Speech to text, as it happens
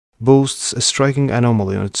boasts a striking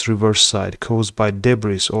anomaly on its reverse side caused by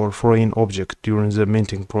debris or foreign object during the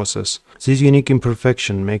minting process. This unique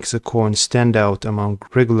imperfection makes the coin stand out among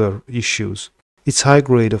regular issues. Its high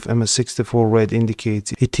grade of MS64 red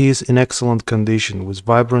indicates it is in excellent condition with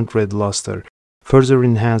vibrant red luster, further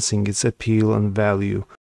enhancing its appeal and value.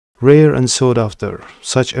 Rare and sought after,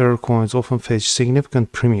 such error coins often fetch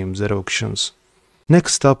significant premiums at auctions.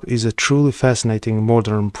 Next up is a truly fascinating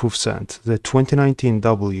modern proof cent, the 2019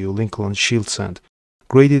 W Lincoln Shield cent,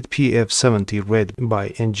 graded PF70 red by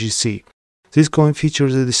NGC. This coin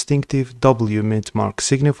features a distinctive W mint mark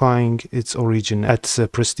signifying its origin at the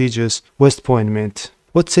prestigious West Point Mint.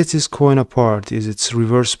 What sets this coin apart is its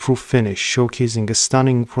reverse proof finish, showcasing a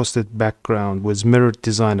stunning frosted background with mirrored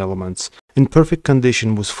design elements. In perfect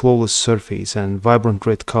condition with flawless surface and vibrant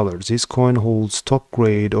red colors, this coin holds top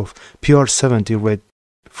grade of PR70 red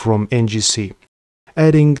from NGC.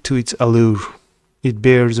 Adding to its allure, it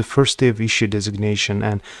bears the first day of issue designation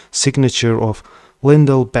and signature of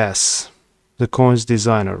Lyndall Bass, the coin's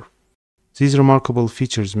designer. These remarkable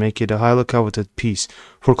features make it a highly coveted piece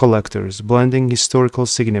for collectors, blending historical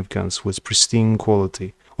significance with pristine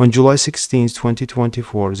quality. On July 16,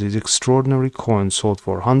 2024, this extraordinary coin sold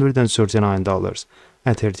for $139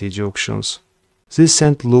 at heritage auctions. This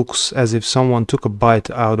cent looks as if someone took a bite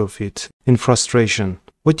out of it in frustration.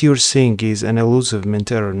 What you're seeing is an elusive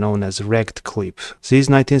mint error known as ragged clip. This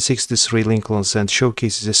 1963 Lincoln cent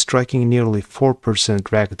showcases a striking nearly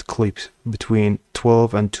 4% ragged clip between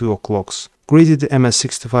 12 and 2 o'clocks. Graded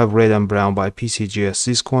MS65 red and brown by PCGS,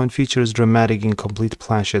 this coin features dramatic incomplete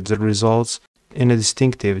planchet that results in a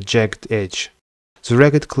distinctive jagged edge. The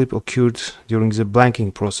ragged clip occurred during the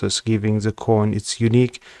blanking process, giving the coin its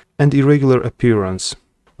unique and irregular appearance.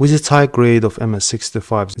 With its high grade of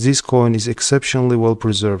MS65, this coin is exceptionally well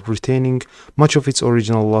preserved, retaining much of its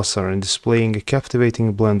original luster and displaying a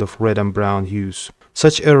captivating blend of red and brown hues.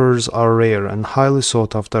 Such errors are rare and highly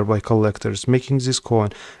sought after by collectors, making this coin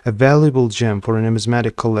a valuable gem for a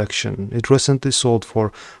numismatic collection. It recently sold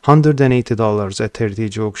for $180 at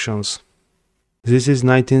heritage auctions. This is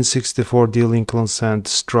 1964 D Lincoln cent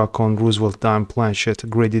struck on Roosevelt dime planchet,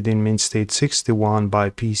 graded in mint state 61 by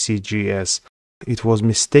PCGS. It was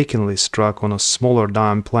mistakenly struck on a smaller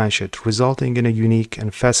dime planchet, resulting in a unique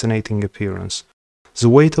and fascinating appearance. The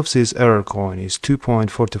weight of this error coin is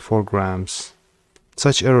 2.44 grams.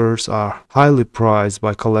 Such errors are highly prized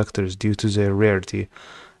by collectors due to their rarity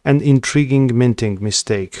and intriguing minting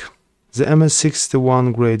mistake. The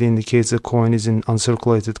MS61 grade indicates the coin is in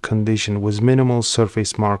uncirculated condition with minimal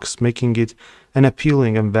surface marks, making it an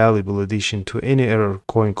appealing and valuable addition to any error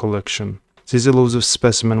coin collection. This elusive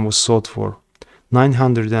specimen was sold for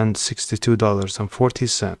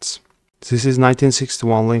 $962.40. This is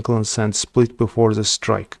 1961 Lincoln cent split before the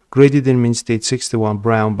strike, graded in mint state 61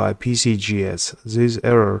 brown by PCGS. This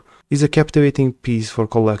error is a captivating piece for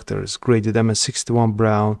collectors, graded MS61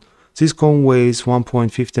 brown. This coin weighs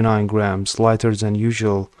 1.59 grams, lighter than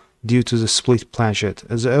usual due to the split planchet,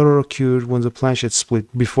 as the error occurred when the planchet split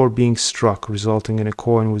before being struck, resulting in a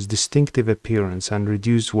coin with distinctive appearance and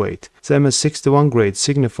reduced weight. The MS61 grade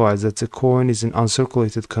signifies that the coin is in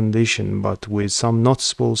uncirculated condition but with some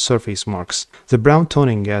noticeable surface marks. The brown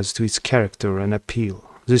toning adds to its character and appeal.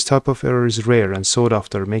 This type of error is rare and sought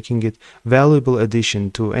after, making it a valuable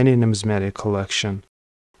addition to any numismatic collection.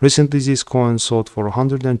 Recently, this coin sold for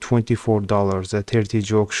 $124 at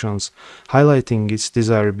heritage auctions, highlighting its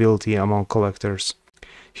desirability among collectors.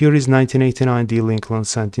 Here is 1989 D Lincoln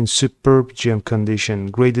cent in superb gem condition,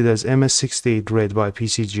 graded as MS68 red by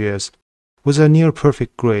PCGS. With a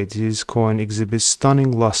near-perfect grade, this coin exhibits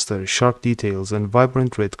stunning luster, sharp details, and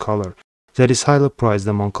vibrant red color that is highly prized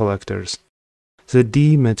among collectors. The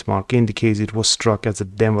D mint mark indicates it was struck at the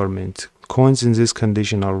Denver Mint. Coins in this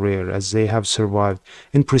condition are rare, as they have survived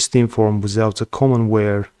in pristine form without the common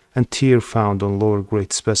wear and tear found on lower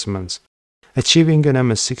grade specimens. Achieving an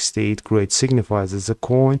MS68 grade signifies that the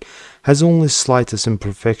coin has only slightest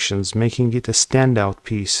imperfections, making it a standout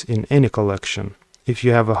piece in any collection. If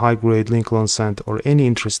you have a high grade Lincoln cent or any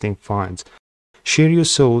interesting finds, share your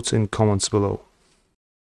thoughts in comments below.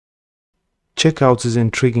 Check out this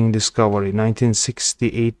intriguing discovery,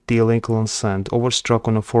 1968 D Lincoln cent overstruck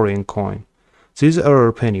on a foreign coin. This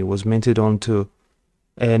error penny was minted onto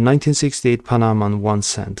a 1968 Panamanian 1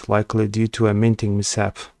 cent, likely due to a minting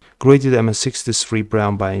mishap. Graded MS63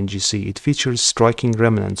 brown by NGC, it features striking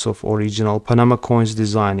remnants of original Panama coins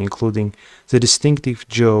design, including the distinctive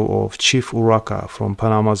jaw of Chief Urraca from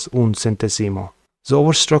Panama's Un Centesimo. The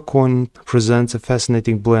overstruck coin presents a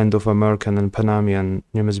fascinating blend of American and Panamanian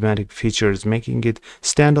numismatic features, making it a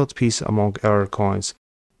standout piece among error coins.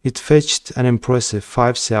 It fetched an impressive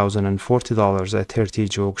 $5,040 at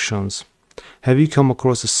heritage auctions. Have you come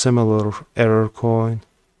across a similar error coin?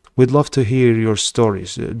 We'd love to hear your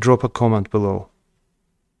stories. Drop a comment below.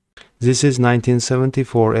 This is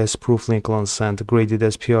 1974 S-Proof Lincoln Cent, graded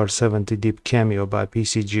as PR70 Deep Cameo by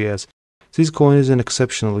PCGS. This coin is an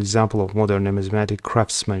exceptional example of modern numismatic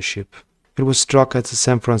craftsmanship. It was struck at the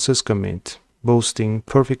San Francisco Mint, boasting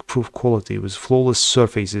perfect proof quality with flawless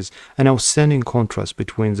surfaces and outstanding contrast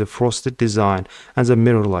between the frosted design and the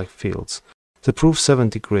mirror-like fields. The Proof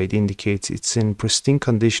 70 grade indicates it's in pristine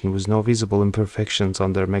condition with no visible imperfections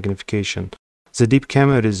under magnification. The Deep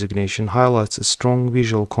Cameo designation highlights a strong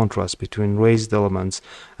visual contrast between raised elements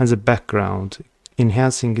and the background,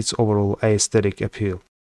 enhancing its overall aesthetic appeal.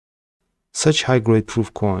 Such high-grade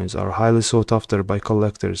proof coins are highly sought after by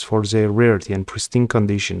collectors for their rarity and pristine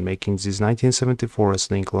condition, making this 1974 S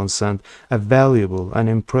Lincoln Cent a valuable and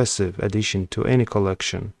impressive addition to any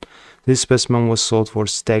collection. This specimen was sold for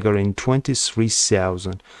staggering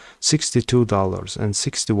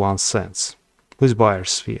 $23,062.61 with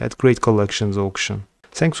buyer's fee at Great Collections Auction.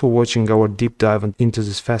 Thanks for watching our deep dive into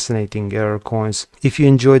these fascinating error coins. If you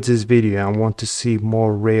enjoyed this video and want to see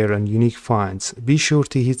more rare and unique finds, be sure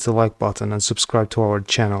to hit the like button and subscribe to our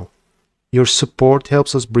channel. Your support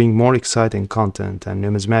helps us bring more exciting content and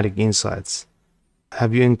numismatic insights.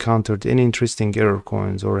 Have you encountered any interesting error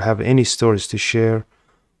coins or have any stories to share?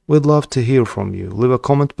 We'd love to hear from you. Leave a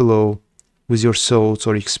comment below with your thoughts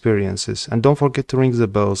or experiences, and don't forget to ring the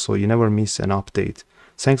bell so you never miss an update.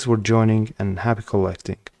 Thanks for joining and happy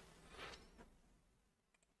collecting.